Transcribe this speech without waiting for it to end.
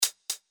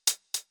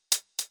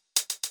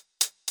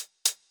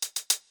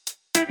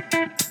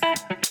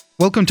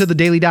Welcome to the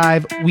Daily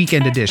Dive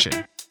Weekend Edition.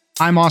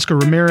 I'm Oscar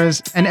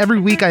Ramirez, and every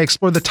week I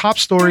explore the top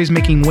stories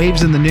making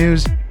waves in the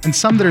news and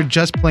some that are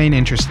just plain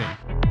interesting.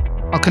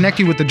 I'll connect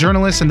you with the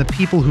journalists and the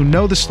people who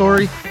know the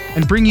story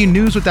and bring you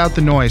news without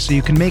the noise so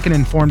you can make an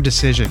informed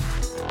decision.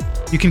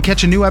 You can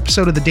catch a new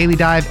episode of the Daily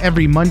Dive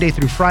every Monday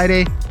through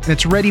Friday, and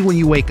it's ready when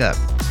you wake up.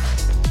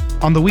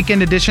 On the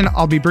Weekend Edition,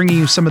 I'll be bringing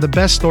you some of the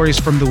best stories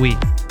from the week.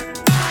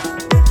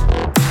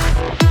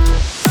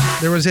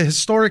 There was a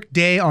historic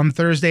day on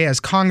Thursday as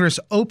Congress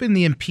opened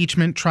the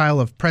impeachment trial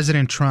of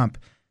President Trump.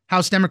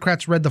 House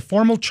Democrats read the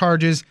formal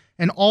charges,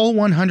 and all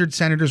 100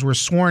 senators were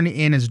sworn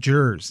in as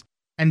jurors.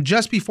 And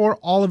just before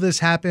all of this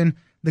happened,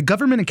 the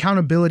Government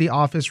Accountability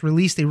Office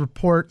released a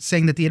report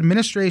saying that the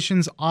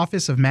administration's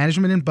Office of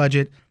Management and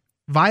Budget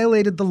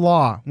violated the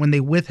law when they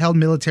withheld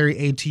military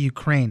aid to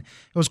Ukraine.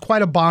 It was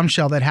quite a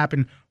bombshell that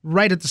happened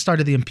right at the start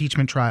of the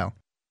impeachment trial.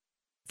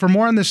 For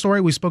more on this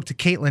story, we spoke to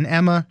Caitlin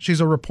Emma. She's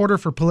a reporter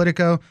for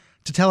Politico,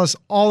 to tell us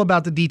all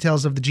about the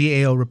details of the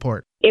GAO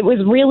report. It was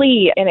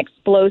really an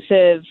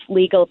explosive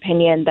legal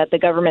opinion that the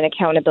Government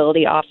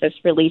Accountability Office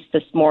released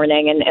this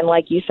morning. And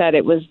like you said,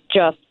 it was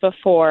just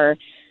before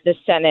the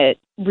Senate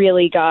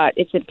really got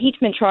its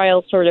impeachment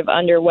trial sort of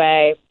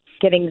underway,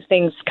 getting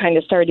things kind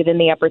of started in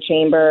the upper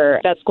chamber.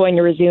 That's going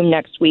to resume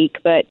next week.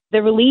 But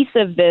the release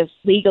of this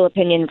legal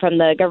opinion from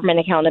the Government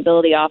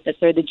Accountability Office,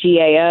 or the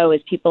GAO, as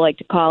people like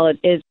to call it,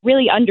 is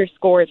really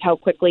underscores how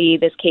quickly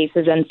this case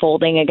is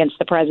unfolding against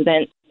the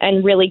president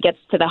and really gets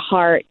to the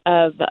heart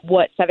of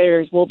what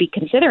senators will be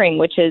considering,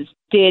 which is,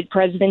 did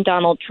President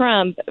Donald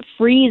Trump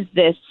freeze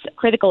this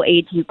critical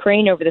aid to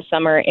Ukraine over the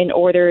summer in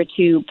order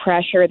to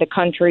pressure the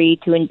country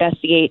to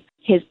investigate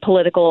his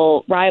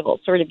political rivals,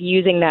 sort of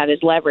using that as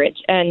leverage?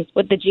 And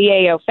what the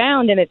GAO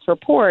found in its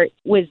report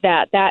was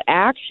that that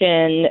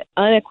action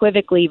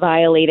unequivocally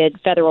violated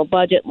federal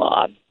budget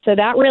law. So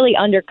that really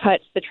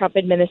undercuts the Trump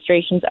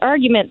administration's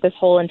argument this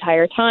whole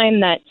entire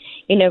time that,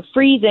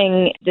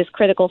 freezing this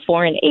critical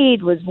foreign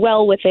aid was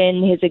well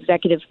within his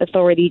executive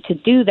authority to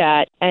do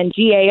that. And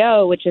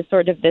GAO, which is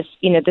sort of this,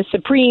 the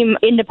supreme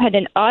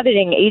independent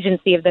auditing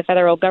agency of the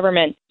federal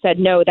government, said,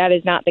 no, that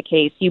is not the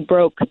case. You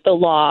broke the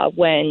law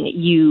when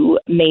you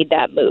made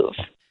that move.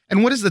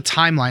 And what is the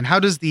timeline? How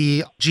does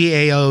the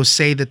GAO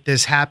say that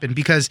this happened?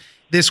 Because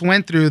this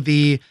went through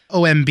the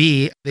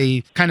OMB.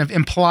 They kind of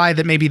imply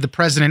that maybe the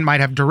president might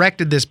have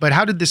directed this, but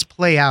how did this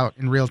play out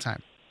in real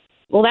time?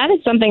 Well, that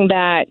is something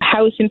that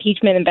House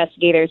impeachment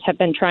investigators have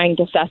been trying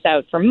to suss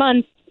out for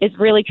months, is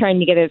really trying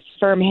to get a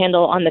firm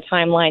handle on the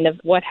timeline of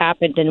what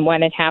happened and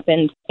when it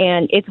happened.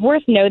 And it's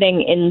worth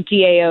noting in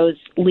GAO's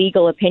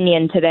legal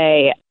opinion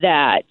today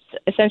that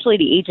essentially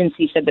the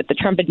agency said that the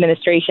Trump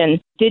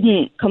administration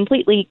didn't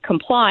completely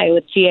comply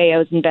with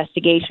GAO's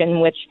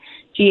investigation, which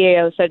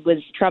GAO said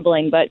was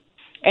troubling. But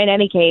in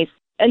any case,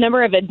 a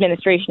number of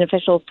administration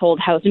officials told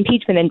House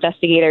impeachment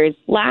investigators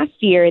last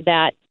year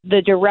that the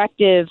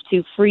directive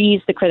to freeze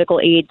the critical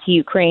aid to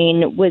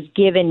Ukraine was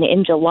given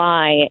in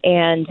July,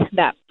 and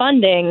that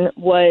funding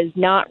was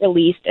not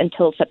released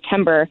until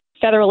September.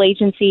 Federal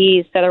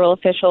agencies, federal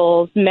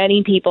officials,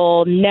 many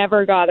people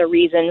never got a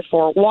reason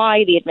for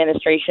why the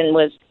administration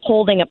was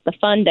holding up the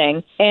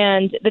funding.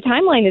 And the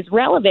timeline is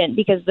relevant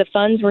because the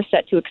funds were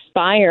set to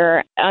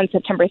expire on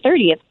September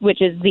 30th, which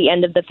is the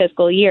end of the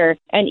fiscal year.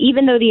 And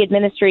even though the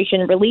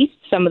administration released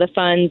some of the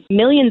funds,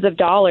 millions of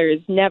dollars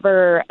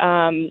never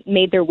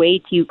made their way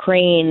to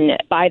Ukraine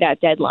by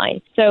that deadline.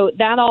 So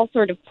that all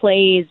sort of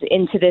plays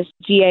into this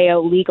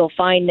GAO legal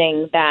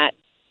finding that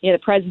the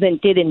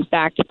president did, in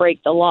fact,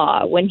 break the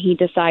law when he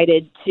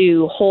decided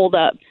to hold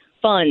up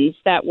funds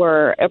that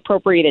were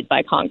appropriated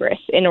by Congress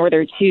in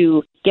order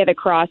to get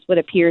across what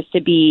appears to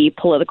be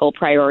political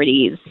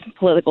priorities,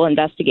 political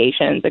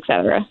investigations, et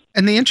cetera.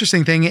 And the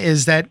interesting thing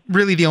is that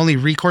really the only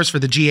recourse for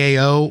the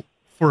GAO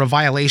for a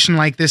violation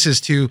like this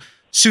is to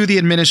sue the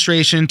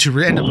administration to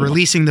end up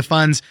releasing the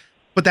funds.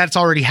 But that's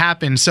already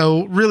happened.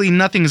 So really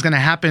nothing is going to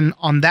happen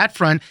on that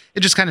front.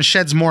 It just kind of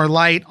sheds more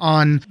light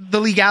on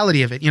the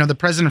legality of it. The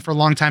president for a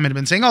long time had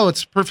been saying,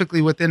 it's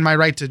perfectly within my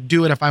right to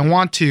do it if I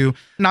want to.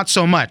 Not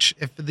so much.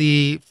 If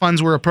the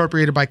funds were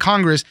appropriated by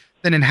Congress,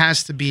 then it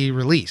has to be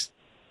released.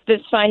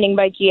 This finding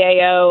by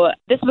GAO,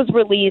 this was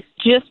released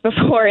just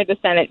before the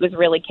Senate was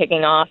really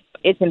kicking off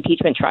its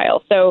impeachment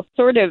trial. So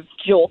sort of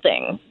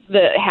jolting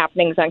the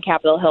happenings on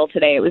Capitol Hill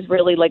today. It was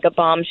really like a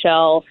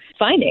bombshell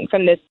finding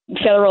from this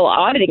federal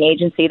auditing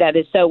agency that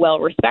is so well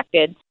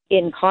respected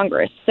in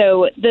Congress.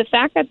 So the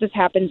fact that this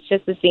happens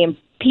just as the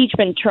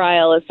impeachment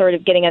trial is sort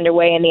of getting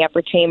underway in the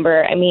upper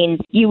chamber, I mean,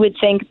 you would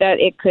think that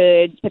it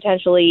could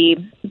potentially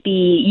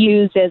be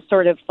used as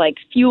sort of like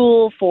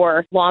fuel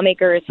for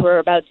lawmakers who are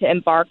about to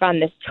embark on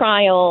this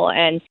trial.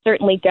 And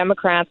certainly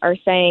Democrats are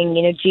saying,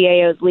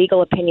 GAO's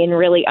legal opinion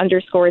really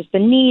underscores the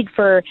need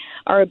for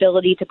our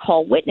ability to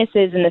call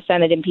witnesses in the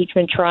Senate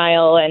impeachment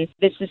trial. And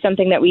this is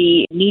something that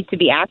we need to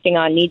be acting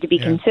on, need to be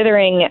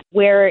considering,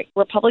 where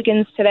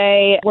Republicans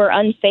today were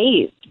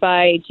unfazed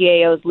by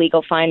GAO's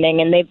legal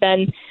finding. And they've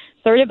been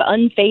sort of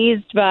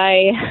unfazed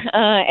by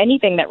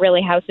anything that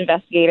really House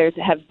investigators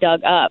have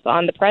dug up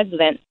on the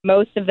president.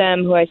 Most of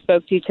them who I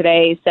spoke to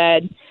today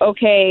said,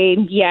 okay,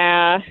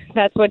 yeah,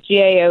 that's what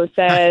GAO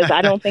says.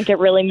 I don't think it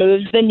really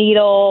moves the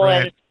needle.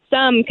 Right. And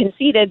some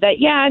conceded that,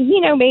 yeah,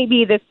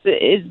 maybe this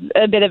is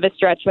a bit of a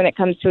stretch when it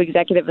comes to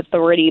executive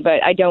authority,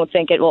 but I don't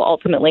think it will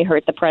ultimately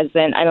hurt the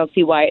president. I don't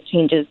see why it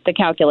changes the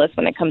calculus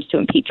when it comes to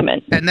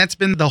impeachment. And that's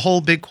been the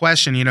whole big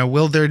question.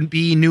 Will there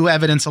be new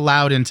evidence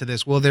allowed into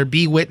this? Will there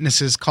be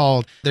witnesses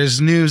called? There's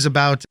news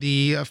about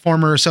the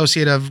former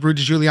associate of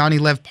Rudy Giuliani,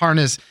 Lev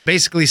Parnas,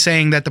 basically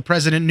saying that the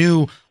president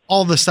knew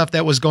all the stuff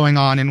that was going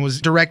on and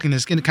was directing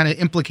this, kind of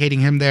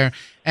implicating him there.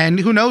 And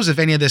who knows if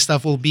any of this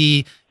stuff will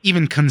be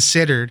even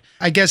considered.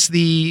 I guess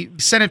the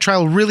Senate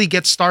trial really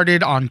gets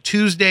started on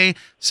Tuesday,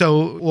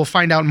 so we'll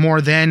find out more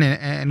then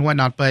and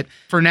whatnot. But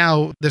for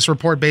now, this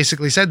report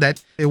basically said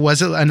that it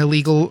was an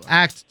illegal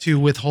act to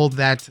withhold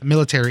that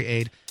military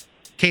aid.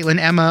 Caitlin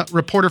Emma,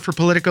 reporter for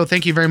Politico,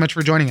 thank you very much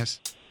for joining us.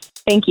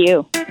 Thank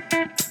you.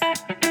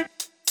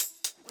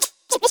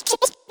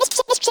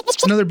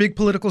 Another big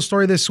political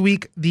story this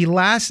week. The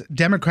last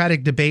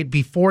Democratic debate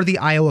before the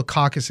Iowa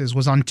caucuses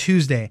was on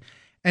Tuesday,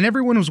 and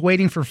everyone was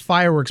waiting for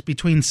fireworks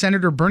between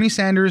Senator Bernie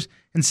Sanders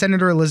and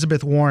Senator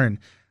Elizabeth Warren.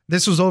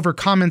 This was over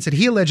comments that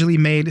he allegedly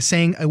made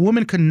saying a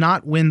woman could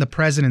not win the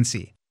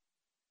presidency.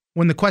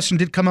 When the question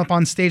did come up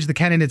on stage, the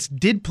candidates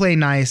did play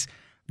nice.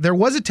 There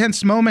was a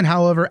tense moment,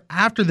 however,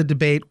 after the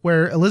debate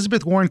where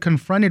Elizabeth Warren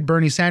confronted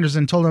Bernie Sanders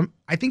and told him,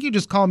 "I think you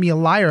just called me a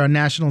liar on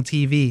national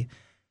TV."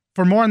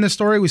 For more on this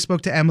story, we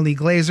spoke to Emily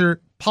Glazer,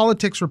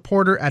 politics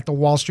reporter at the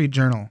Wall Street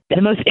Journal. The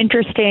most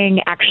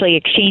interesting,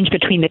 exchange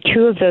between the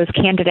two of those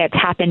candidates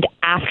happened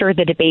after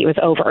the debate was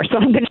over. So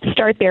I'm going to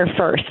start there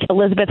first.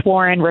 Elizabeth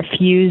Warren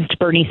refused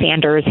Bernie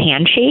Sanders'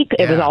 handshake.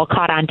 It was all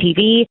caught on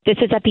TV. This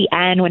is at the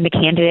end when the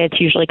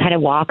candidates usually kind of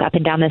walk up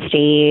and down the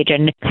stage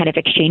and kind of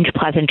exchange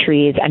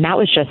pleasantries. And that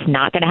was just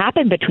not going to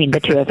happen between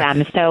the two of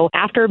them. So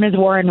after Ms.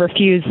 Warren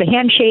refused the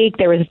handshake,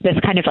 there was this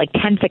kind of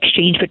tense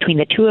exchange between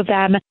the two of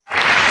them.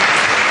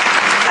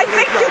 I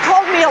think you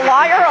called me a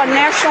liar on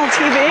national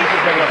TV.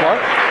 What?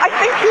 I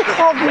think you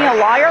called me a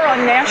liar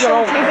on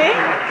national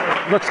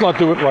TV. Let's not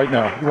do it right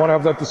now. You want to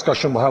have that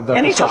discussion? We'll have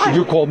that discussion.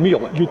 You called me.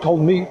 You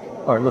told me.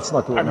 All right, let's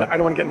not do it now. I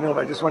don't want to get in the middle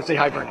of it. I just want to say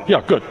hi, Bernie.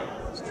 Yeah, good.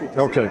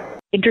 Okay.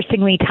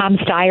 Interestingly, Tom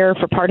Steyer,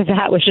 for part of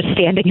that, was just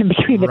standing in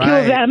between the two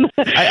of them,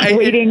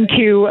 waiting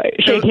to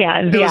shake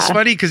hands. It was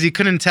funny because he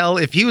couldn't tell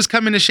if he was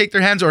coming to shake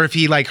their hands or if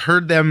he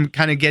heard them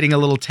kind of getting a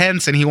little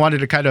tense and he wanted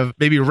to kind of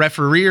maybe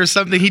referee or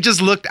something. He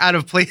just looked out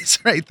of place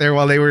right there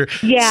while they were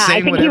saying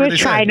I think he was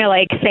trying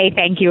to say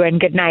thank you and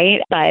good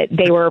night, but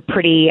they were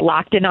pretty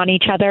locked in on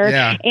each other.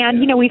 Yeah. And,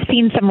 we've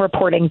seen some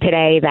reporting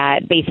today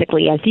that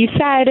basically, as you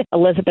said,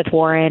 Elizabeth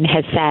Warren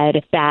has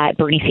said that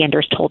Bernie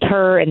Sanders told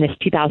her in this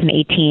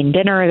 2018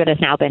 dinner that has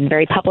now been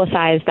very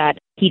publicized that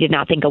he did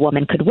not think a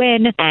woman could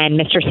win. And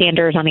Mr.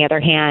 Sanders, on the other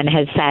hand,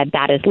 has said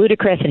that is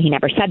ludicrous, and he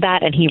never said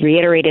that, and he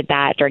reiterated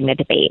that during the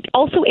debate.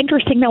 Also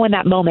interesting, though, in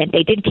that moment,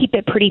 they did keep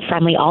it pretty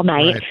friendly all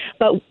night,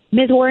 but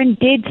Ms. Warren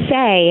did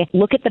say,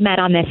 look at the men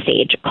on this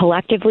stage.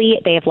 Collectively,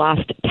 they have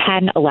lost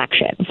 10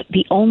 elections.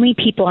 The only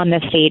people on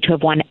this stage who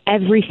have won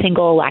every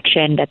single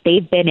election that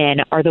they've been in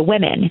are the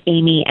women,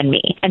 Amy and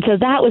me. And so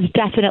that was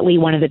definitely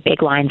one of the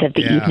big lines of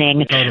the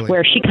evening,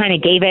 where she kind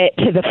of gave it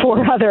to the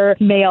four other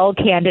male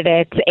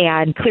candidates,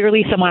 and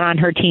clearly someone on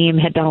her team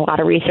had done a lot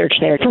of research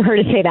there for her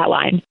to say that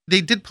line. They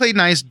did play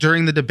nice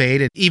during the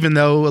debate, even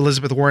though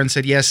Elizabeth Warren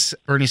said, yes,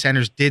 Bernie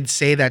Sanders did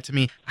say that to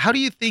me. How do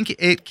you think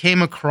it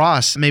came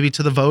across maybe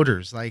to the voters?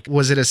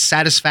 Was it a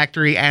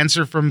satisfactory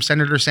answer from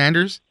Senator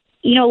Sanders?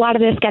 A lot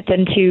of this gets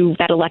into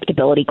that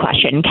electability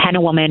question. Can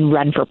a woman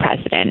run for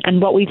president?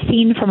 And what we've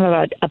seen from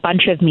a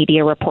bunch of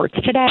media reports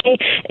today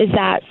is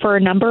that for a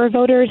number of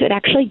voters, it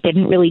actually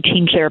didn't really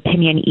change their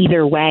opinion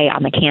either way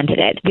on the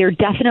candidate. There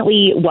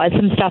definitely was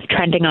some stuff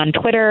trending on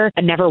Twitter,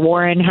 a Never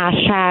Warren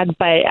hashtag,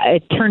 but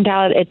it turned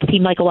out it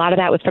seemed like a lot of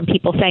that was from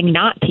people saying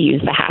not to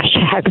use the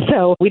hashtag.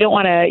 So we don't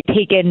want to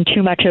take in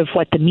too much of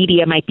what the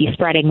media might be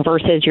spreading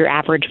versus your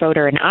average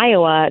voter in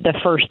Iowa, the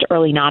first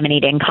early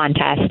nominating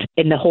contest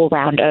in the whole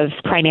round of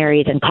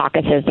primaries and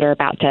caucuses that are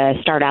about to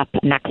start up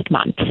next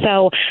month.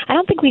 So I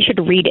don't think we should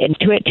read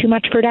into it too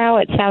much for now.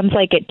 It sounds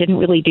like it didn't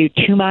really do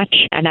too much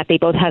and that they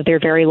both have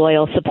their very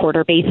loyal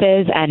supporter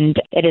bases, and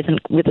it isn't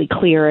really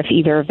clear if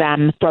either of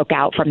them broke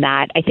out from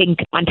that. I think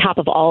on top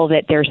of all of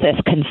it, there's this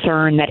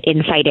concern that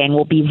infighting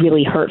will be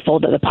really hurtful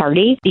to the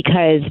party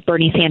because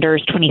Bernie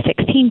Sanders'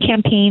 2016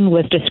 campaign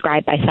was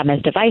described by some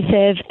as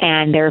divisive,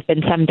 and there have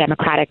been some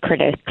Democratic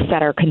critics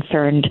that are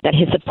concerned that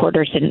his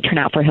supporters didn't turn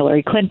out for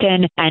Hillary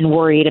Clinton and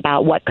worried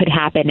about what could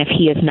happen if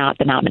he is not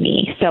the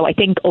nominee. So I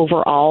think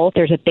overall,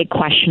 there's a big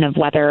question of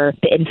whether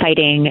the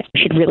infighting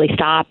should really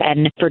stop,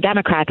 and for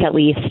Democrats at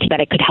least,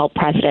 that it could help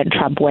President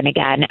Trump win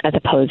again as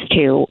opposed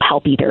to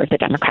help either of the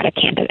Democratic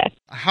candidates.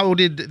 How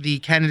did the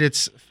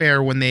candidates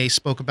fare when they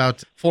spoke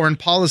about foreign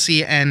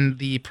policy and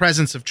the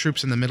presence of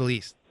troops in the Middle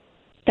East?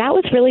 That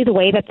was really the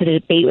way that the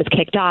debate was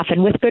kicked off,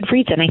 and with good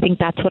reason. I think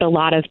that's what a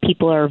lot of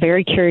people are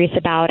very curious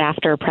about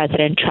after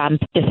President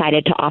Trump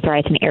decided to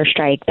authorize an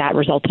airstrike that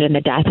resulted in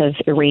the death of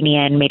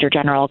Iranian Major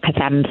General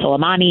Qasem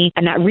Soleimani,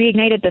 and that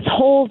reignited this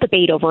whole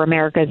debate over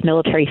America's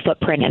military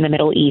footprint in the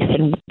Middle East.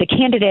 And the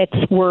candidates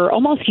were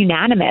almost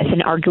unanimous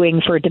in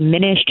arguing for a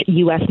diminished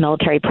U.S.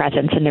 military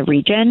presence in the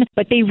region,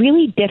 but they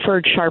really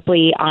differed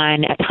sharply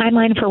on a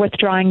timeline for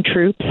withdrawing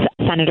troops.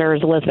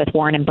 Senators Elizabeth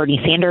Warren and Bernie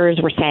Sanders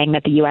were saying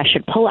that the U.S.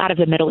 should pull out of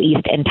the Middle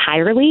East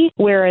entirely,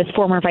 whereas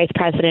former Vice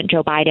President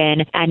Joe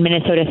Biden and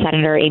Minnesota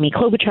Senator Amy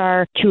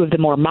Klobuchar, two of the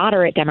more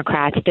moderate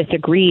Democrats,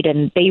 disagreed,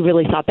 and they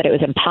really thought that it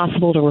was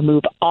impossible to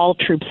remove all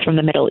troops from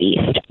the Middle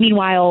East.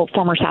 Meanwhile,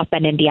 former South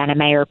Bend, Indiana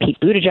Mayor Pete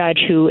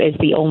Buttigieg, who is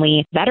the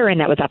only veteran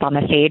that was up on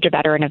the stage, a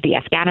veteran of the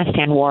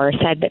Afghanistan war,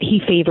 said that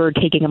he favored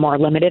taking a more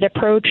limited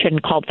approach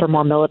and called for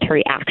more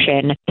military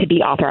action to be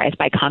authorized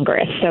by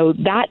Congress. So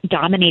that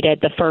dominated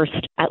the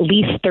first at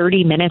least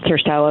 30 minutes or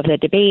so of the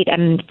debate,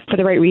 and for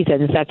the right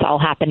reasons. That's all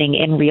happening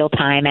in real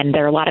time, and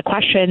there are a lot of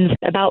questions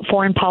about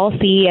foreign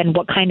policy and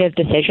what kind of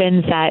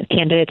decisions that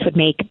candidates would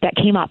make that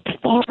came up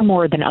far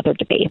more than other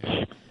debates.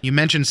 You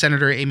mentioned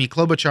Senator Amy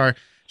Klobuchar.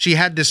 She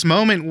had this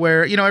moment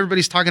where,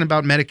 everybody's talking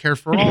about Medicare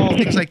for all,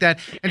 things like that.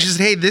 And she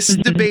said, hey, this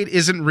debate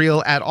isn't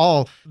real at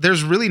all.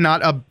 There's really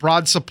not a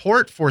broad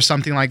support for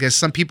something like this.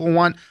 Some people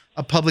want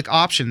a public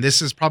option.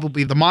 This is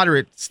probably the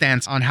moderate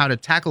stance on how to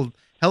tackle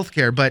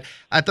healthcare. But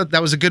I thought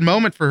that was a good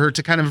moment for her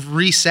to kind of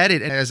reset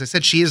it. And as I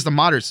said, she is the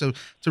moderate. So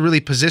to really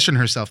position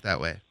herself that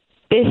way.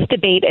 This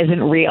debate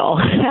isn't real.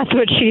 That's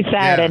what she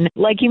said. Yeah. And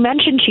like you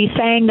mentioned, she's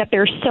saying that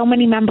there's so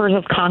many members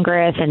of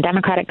Congress and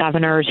Democratic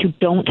governors who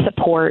don't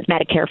support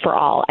Medicare for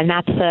all. And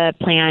that's a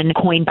plan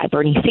coined by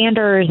Bernie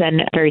Sanders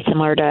and very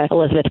similar to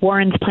Elizabeth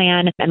Warren's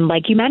plan. And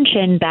like you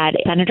mentioned, that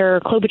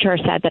Senator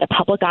Klobuchar said that a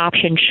public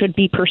option should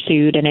be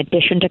pursued in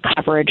addition to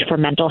coverage for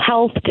mental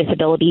health,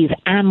 disabilities,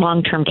 and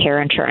long-term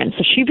care insurance.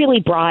 So she really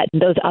brought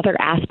those other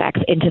aspects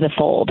into the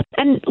fold.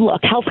 And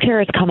look, healthcare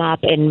has come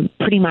up in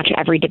pretty much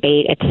every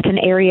debate. It's an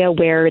area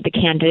where the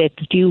candidates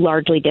do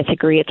largely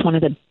disagree. It's one of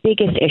the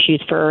biggest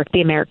issues for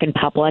the American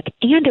public,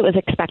 and it was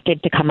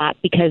expected to come up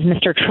because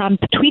Mr.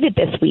 Trump tweeted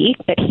this week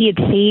that he had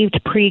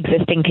saved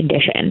pre-existing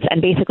conditions,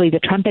 and basically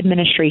the Trump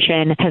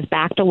administration has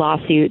backed a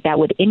lawsuit that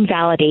would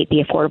invalidate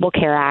the Affordable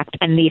Care Act,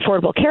 and the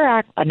Affordable Care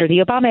Act under the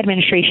Obama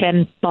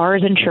administration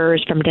bars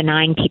insurers from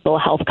denying people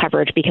health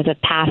coverage because of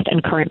past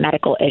and current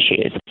medical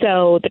issues.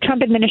 So the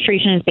Trump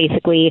administration is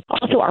basically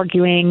also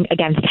arguing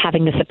against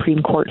having the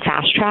Supreme Court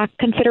fast-track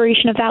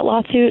consideration of that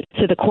lawsuit.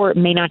 So the court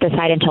may not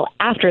decide until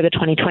after the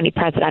 2020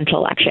 presidential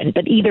election.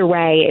 But either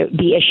way,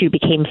 the issue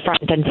became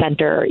front and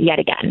center yet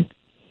again.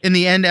 In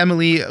the end,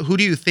 Emily, who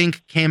do you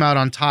think came out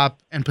on top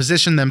and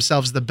positioned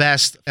themselves the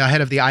best ahead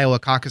of the Iowa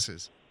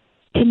caucuses?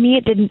 To me,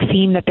 it didn't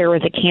seem that there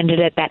was a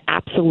candidate that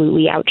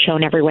absolutely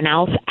outshone everyone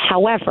else.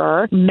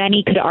 However,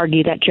 many could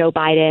argue that Joe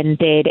Biden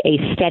did a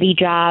steady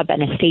job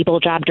and a stable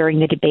job during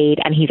the debate,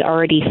 and he's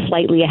already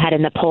slightly ahead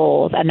in the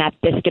polls, and that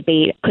this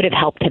debate could have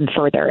helped him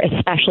further,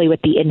 especially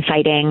with the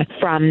infighting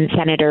from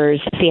Senators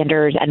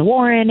Sanders and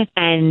Warren.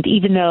 And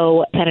even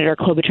though Senator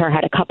Klobuchar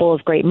had a couple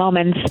of great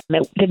moments,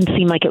 it didn't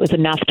seem like it was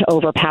enough to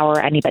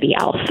overpower anybody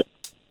else.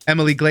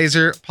 Emily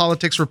Glazer,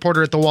 politics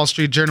reporter at the Wall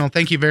Street Journal.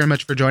 Thank you very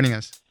much for joining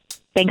us.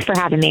 Thanks for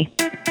having me.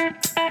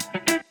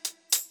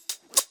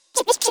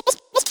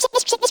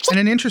 And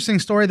an interesting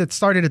story that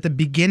started at the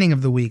beginning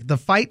of the week. The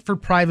fight for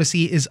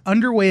privacy is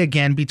underway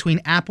again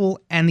between Apple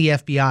and the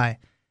FBI.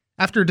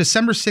 After a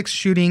December 6th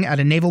shooting at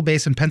a naval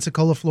base in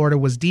Pensacola, Florida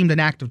was deemed an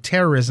act of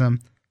terrorism,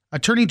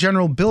 Attorney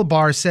General Bill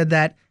Barr said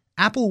that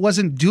Apple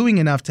wasn't doing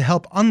enough to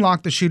help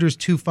unlock the shooter's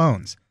two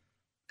phones.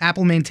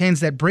 Apple maintains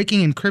that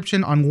breaking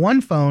encryption on one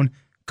phone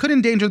could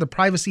endanger the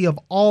privacy of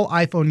all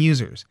iPhone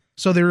users,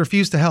 so they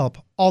refused to help,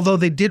 although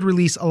they did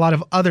release a lot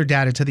of other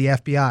data to the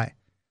FBI.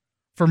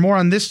 For more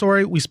on this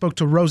story, we spoke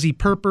to Rosie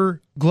Perper,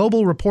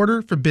 global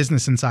reporter for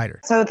Business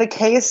Insider. So the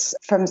case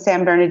from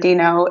San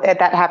Bernardino,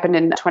 that happened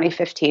in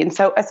 2015.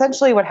 So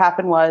essentially what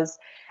happened was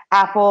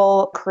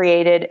Apple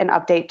created an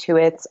update to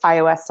its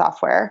iOS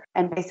software.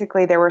 And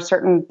basically there were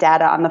certain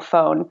data on the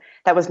phone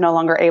that was no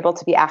longer able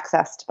to be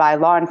accessed by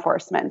law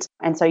enforcement.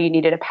 And so you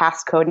needed a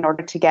passcode in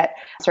order to get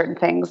certain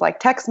things like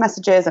text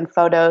messages and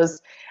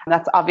photos.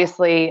 That's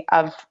obviously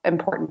of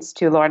importance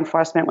to law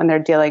enforcement when they're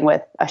dealing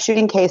with a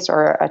shooting case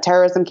or a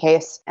terrorism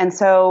case. And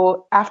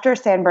so after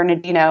San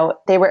Bernardino,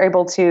 they were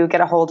able to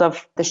get a hold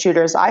of the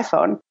shooter's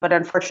iPhone. But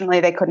unfortunately,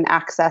 they couldn't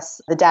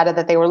access the data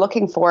that they were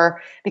looking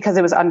for because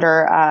it was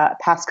under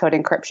passcode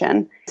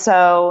encryption.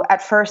 So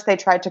at first, they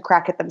tried to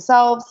crack it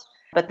themselves,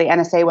 but the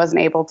NSA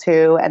wasn't able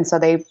to. And so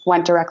they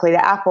went directly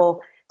to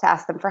Apple to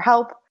ask them for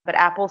help. But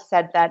Apple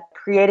said that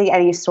creating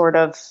any sort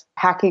of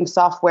hacking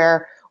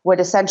software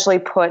would essentially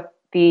put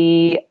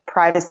the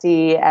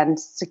privacy and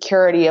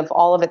security of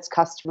all of its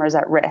customers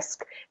at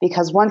risk.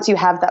 Because once you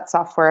have that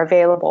software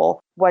available,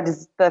 what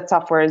is that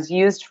software is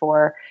used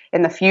for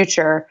in the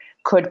future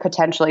could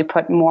potentially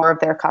put more of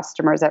their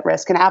customers at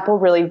risk. And Apple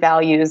really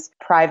values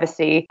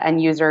privacy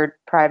and user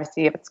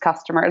privacy of its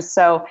customers.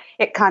 So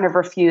it kind of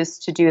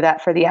refused to do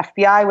that for the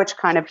FBI, which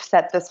kind of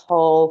set this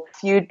whole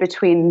feud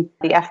between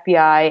the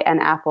FBI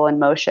and Apple in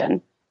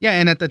motion. Yeah,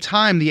 and at the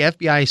time, the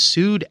FBI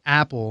sued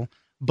Apple.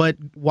 But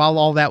while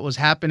all that was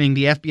happening,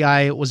 the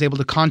FBI was able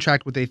to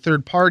contract with a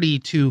third party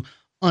to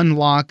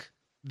unlock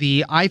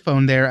the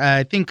iPhone there.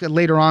 I think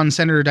later on,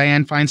 Senator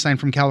Dianne Feinstein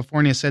from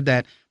California said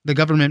that the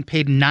government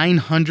paid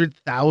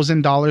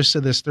 $900,000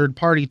 to this third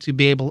party to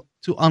be able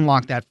to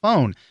unlock that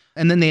phone.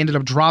 And then they ended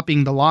up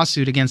dropping the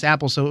lawsuit against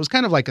Apple. So it was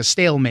kind of like a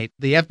stalemate.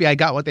 The FBI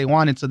got what they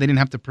wanted, so they didn't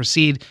have to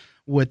proceed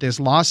with this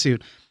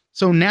lawsuit.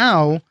 So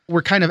now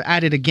we're kind of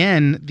at it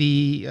again.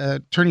 The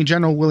Attorney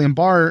General William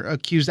Barr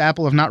accused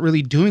Apple of not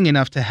really doing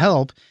enough to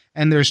help.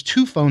 And there's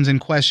two phones in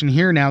question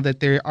here now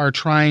that they are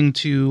trying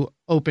to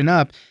open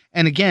up.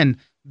 And again,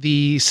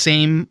 the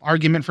same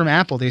argument from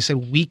Apple. They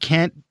said, we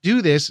can't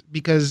do this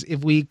because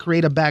if we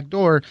create a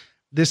backdoor,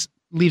 this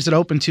leaves it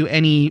open to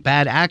any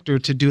bad actor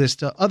to do this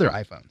to other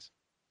iPhones.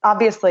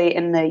 Obviously,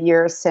 in the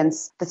years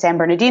since the San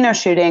Bernardino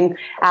shooting,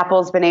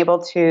 Apple's been able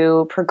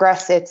to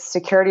progress its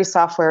security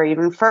software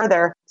even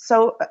further.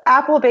 So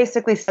Apple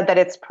basically said that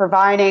it's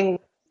providing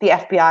the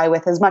FBI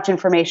with as much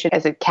information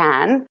as it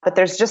can, but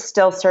there's just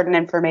still certain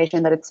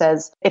information that it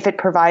says if it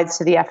provides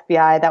to the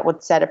FBI, that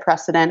would set a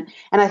precedent.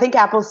 And I think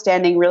Apple's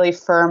standing really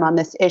firm on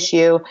this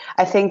issue.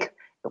 I think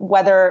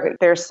whether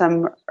there's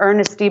some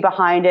earnesty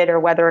behind it or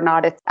whether or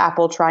not it's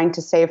Apple trying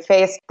to save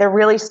face, they're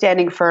really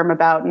standing firm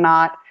about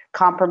not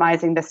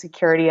compromising the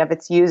security of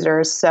its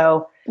users.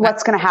 So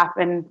what's going to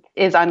happen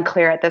is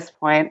unclear at this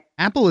point.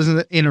 Apple is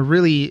in a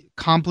really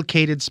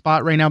complicated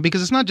spot right now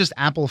because it's not just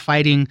Apple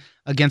fighting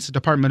against the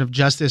Department of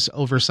Justice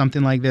over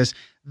something like this.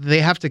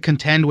 They have to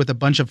contend with a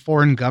bunch of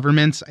foreign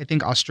governments. I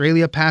think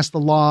Australia passed the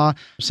law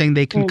saying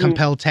they can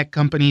compel tech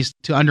companies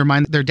to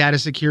undermine their data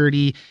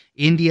security.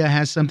 India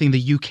has something.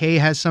 The UK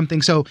has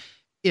something. So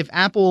if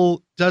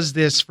Apple does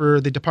this for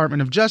the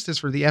Department of Justice,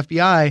 for the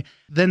FBI,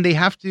 then they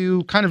have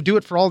to kind of do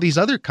it for all these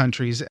other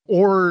countries.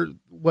 Or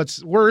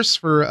what's worse,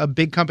 for a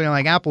big company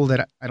like Apple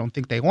that I don't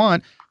think they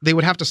want, they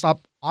would have to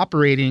stop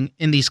operating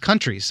in these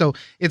countries. So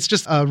it's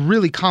just a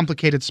really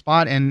complicated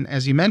spot. And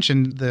as you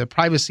mentioned, the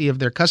privacy of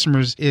their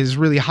customers is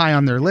really high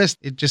on their list.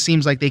 It just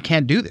seems like they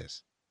can't do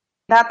this.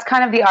 That's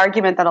kind of the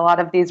argument that a lot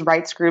of these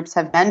rights groups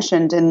have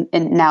mentioned in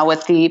now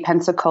with the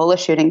Pensacola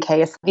shooting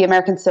case. The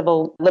American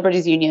Civil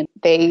Liberties Union,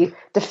 they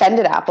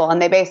defended Apple,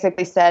 and they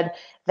basically said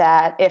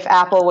that if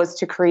Apple was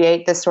to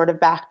create this sort of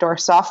backdoor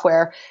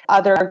software,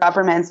 other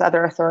governments,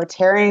 other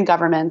authoritarian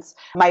governments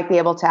might be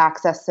able to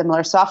access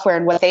similar software.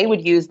 And what they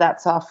would use that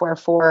software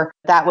for,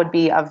 that would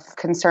be of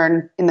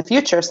concern in the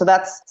future. So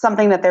that's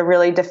something that they're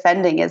really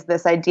defending, is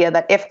this idea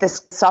that if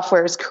this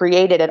software is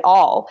created at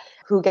all,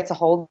 who gets a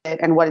hold of it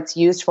and what it's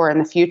used for in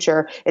the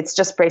future, it's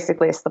just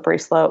basically a slippery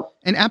slope.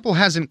 And Apple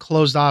hasn't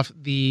closed off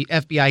the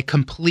FBI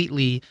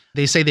completely.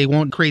 They say they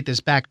won't create this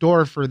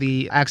backdoor for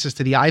the access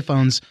to the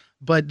iPhones,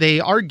 but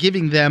they are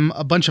giving them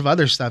a bunch of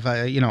other stuff,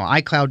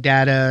 iCloud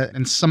data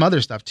and some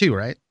other stuff too,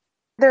 right?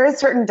 There is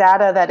certain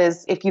data that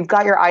is, if you've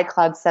got your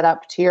iCloud set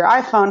up to your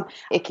iPhone,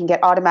 it can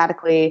get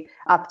automatically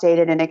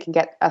updated and it can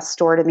get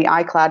stored in the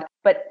iCloud.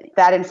 But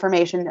that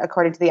information,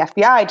 according to the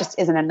FBI, just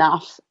isn't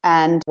enough.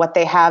 And what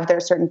they have, there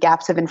are certain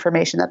gaps of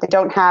information that they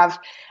don't have.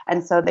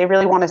 And so they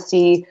really want to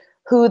see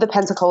who the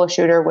Pensacola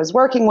shooter was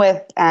working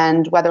with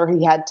and whether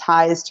he had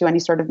ties to any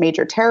sort of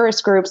major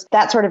terrorist groups.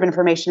 That sort of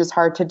information is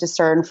hard to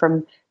discern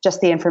from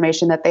just the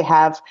information that they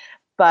have.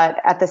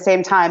 But at the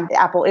same time,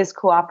 Apple is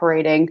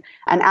cooperating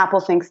and Apple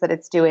thinks that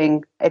it's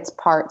doing its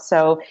part.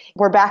 So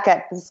we're back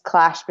at this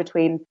clash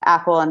between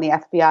Apple and the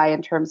FBI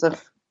in terms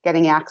of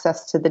getting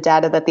access to the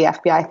data that the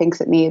FBI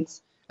thinks it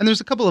needs. And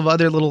there's a couple of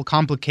other little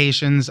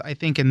complications. I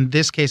think in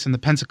this case, in the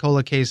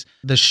Pensacola case,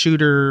 the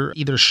shooter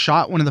either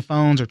shot one of the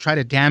phones or tried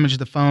to damage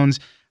the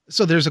phones.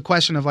 So there's a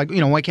question of why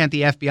can't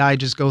the FBI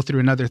just go through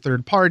another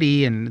third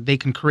party and they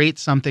can create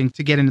something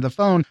to get into the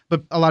phone?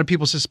 But a lot of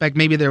people suspect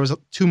maybe there was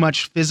too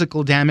much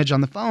physical damage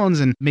on the phones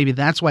and maybe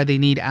that's why they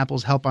need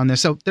Apple's help on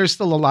this. So there's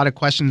still a lot of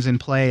questions in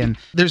play and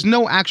there's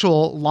no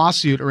actual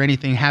lawsuit or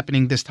anything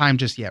happening this time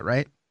just yet,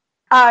 right?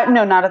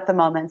 No, not at the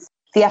moment.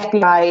 The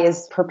FBI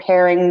is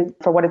preparing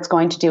for what it's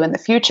going to do in the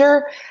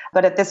future.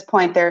 But at this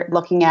point, they're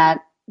looking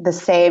at the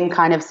same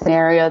kind of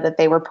scenario that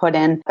they were put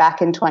in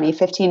back in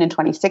 2015 and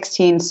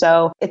 2016.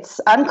 So it's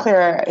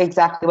unclear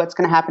exactly what's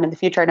going to happen in the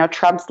future. I know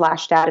Trump's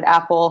lashed out at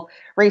Apple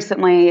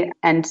recently,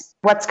 and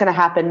what's going to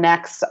happen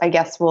next, I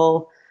guess,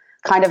 will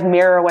kind of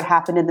mirror what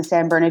happened in the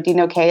San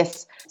Bernardino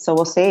case. So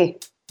we'll see.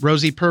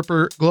 Rosie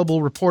Perper,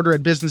 global reporter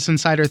at Business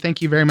Insider,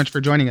 thank you very much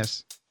for joining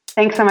us.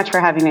 Thanks so much for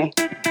having me.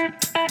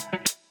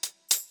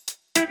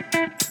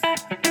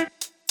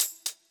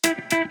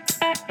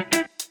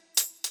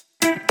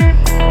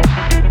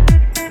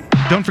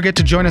 Don't forget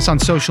to join us on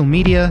social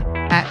media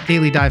at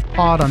Daily Dive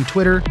Pod on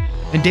Twitter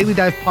and Daily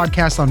Dive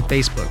Podcast on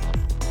Facebook.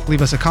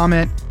 Leave us a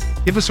comment,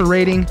 give us a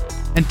rating,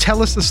 and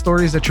tell us the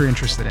stories that you're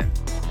interested in.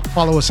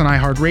 Follow us on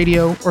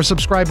iHeartRadio or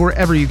subscribe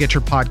wherever you get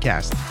your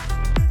podcasts.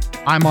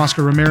 I'm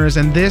Oscar Ramirez,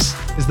 and this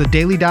is the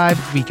Daily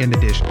Dive Weekend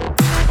Edition.